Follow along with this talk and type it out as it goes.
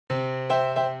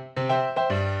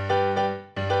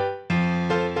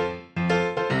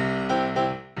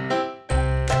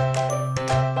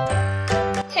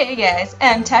Hey guys,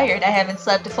 I'm tired. I haven't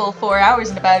slept a full 4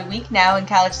 hours in about a week now and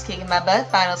college is kicking my butt.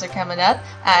 Finals are coming up.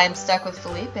 I'm stuck with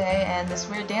FLEEK and this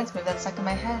weird dance move that's stuck in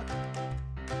my head.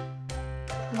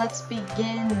 Let's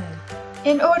begin.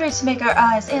 In order to make our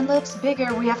eyes and lips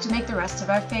bigger, we have to make the rest of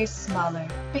our face smaller.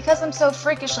 Because I'm so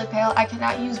freakishly pale, I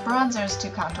cannot use bronzers to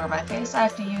contour my face. I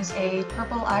have to use a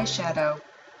purple eyeshadow.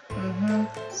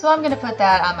 So I'm going to put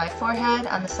that on my forehead,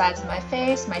 on the sides of my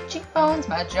face, my cheekbones,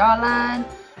 my jawline,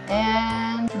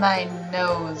 and my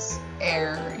nose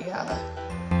area.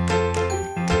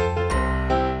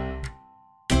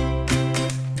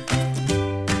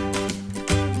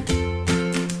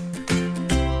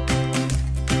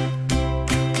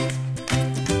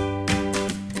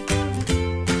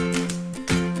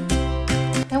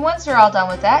 And once you're all done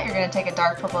with that, you're going to take a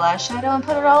dark purple eyeshadow and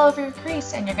put it all over your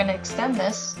crease, and you're going to extend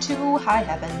this to high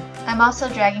heaven. I'm also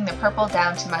dragging the purple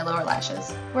down to my lower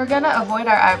lashes. We're going to avoid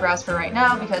our eyebrows for right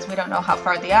now because we don't know how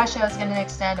far the eyeshadow is going to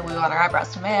extend and we want our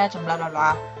eyebrows to match and blah blah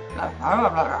blah blah blah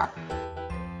blah blah.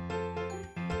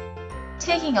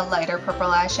 Taking a lighter purple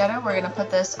eyeshadow, we're going to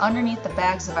put this underneath the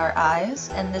bags of our eyes,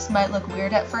 and this might look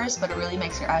weird at first, but it really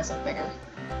makes your eyes look bigger.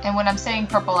 And when I'm saying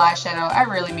purple eyeshadow, I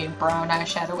really mean brown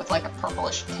eyeshadow with like a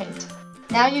purplish tint.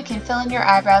 Now you can fill in your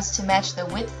eyebrows to match the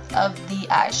width of the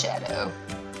eyeshadow.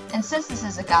 And since this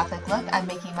is a Gothic look, I'm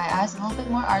making my eyes a little bit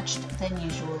more arched than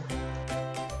usual.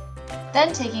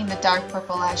 Then taking the dark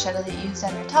purple eyeshadow that you used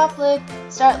on your top lid,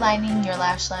 start lining your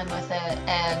lash line with it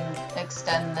and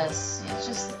extend this.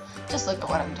 Just look at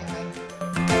what I'm doing.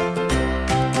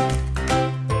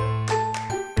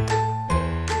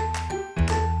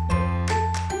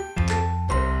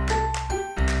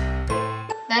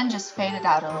 Then just fade it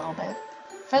out a little bit.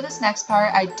 For this next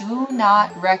part, I do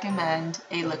not recommend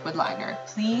a liquid liner.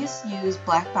 Please use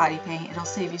black body paint. It'll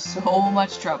save you so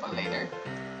much trouble later.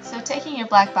 So taking your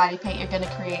black body paint, you're going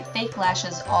to create fake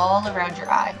lashes all around your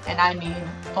eye. And I mean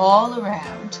all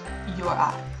around your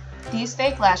eye. These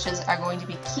fake lashes are going to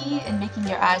be key in making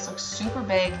your eyes look super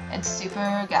big and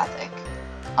super Gothic.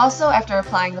 Also, after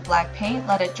applying the black paint,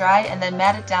 let it dry and then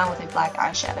mat it down with a black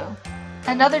eyeshadow.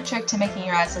 Another trick to making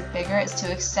your eyes look bigger is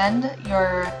to extend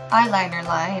your eyeliner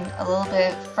line a little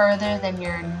bit further than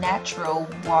your natural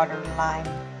waterline.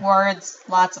 Words,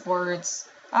 lots of words.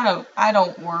 I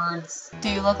don't words. Do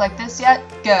you look like this yet?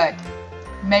 Good.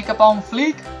 Makeup on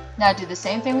fleek. Now do the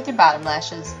same thing with your bottom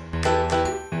lashes.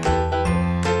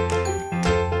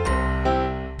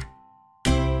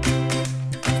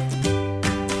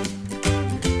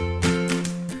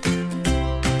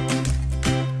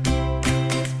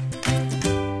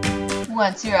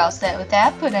 Once you're all set with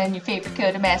that, put on your favorite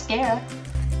coat of mascara.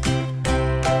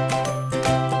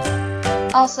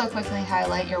 Also quickly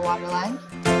highlight your waterline.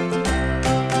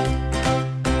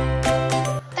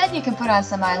 Then you can put on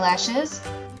some eyelashes.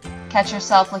 Catch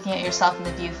yourself looking at yourself in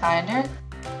the viewfinder.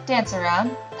 Dance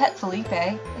around, pet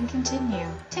FLEEK, and continue.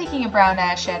 Taking a brown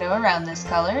eyeshadow around this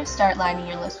color, start lining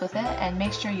your lips with it, and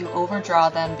make sure you overdraw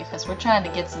them because we're trying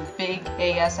to get some big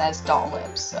ASS doll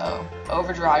lips, so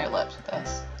overdraw your lips with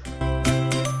this.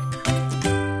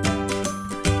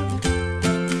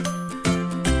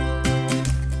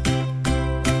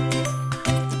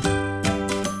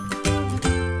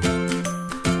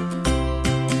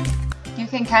 You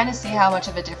can kind of see how much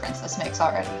of a difference this makes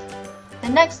already. The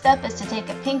next step is to take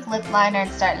a pink lip liner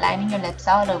and start lining your lips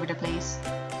all over the place.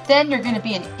 Then you're going to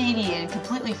be an idiot and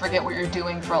completely forget what you're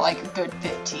doing for like a good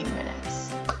 15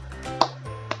 minutes.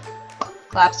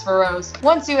 Claps for Rose.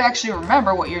 Once you actually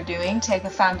remember what you're doing, take a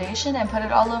foundation and put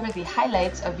it all over the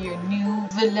highlights of your new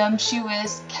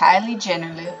voluptuous Kylie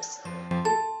Jenner lips.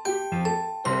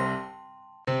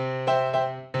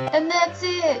 And that's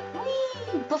it!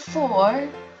 Whee! Before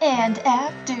and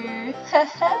after.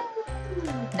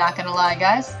 Not gonna lie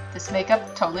guys, this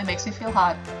makeup totally makes me feel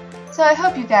hot. So I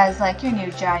hope you guys like your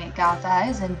new giant goth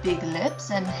eyes and big lips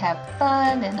and have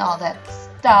fun and all that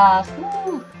stuff.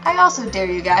 Woo. I also dare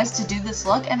you guys to do this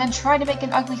look and then try to make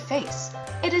an ugly face.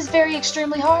 It is very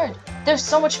extremely hard. There's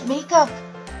so much makeup.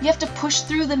 You have to push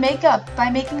through the makeup by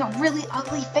making a really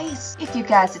ugly face. If you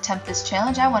guys attempt this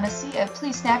challenge, I want to see it.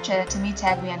 Please Snapchat it to me,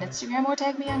 tag me on Instagram, or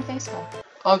tag me on Facebook.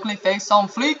 Ugly face on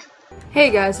fleek.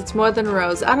 Hey guys, it's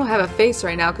MoreThanARose. I don't have a face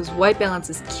right now because white balance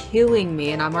is killing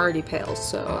me and I'm already pale,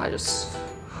 so I just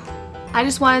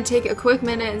want to take a quick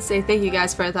minute and say thank you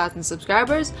guys for 1,000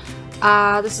 subscribers.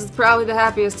 This is probably the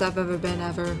happiest I've ever been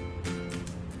ever.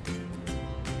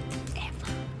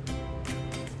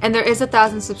 And there is a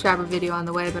 1,000 subscriber video on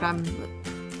the way, but I'm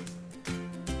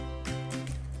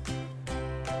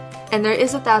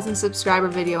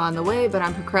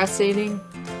procrastinating.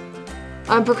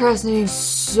 I'm procrastinating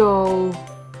so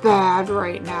bad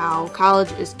right now.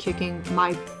 College is kicking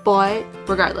my butt.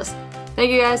 Regardless.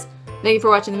 Thank you guys. Thank you for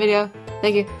watching the video.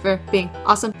 Thank you for being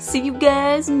awesome. See you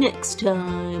guys next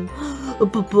time.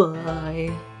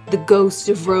 Bye-bye. The ghost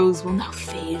of Rose will now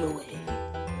fade away.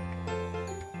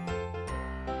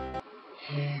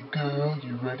 Hey girl,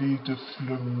 you ready to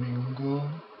flamingo?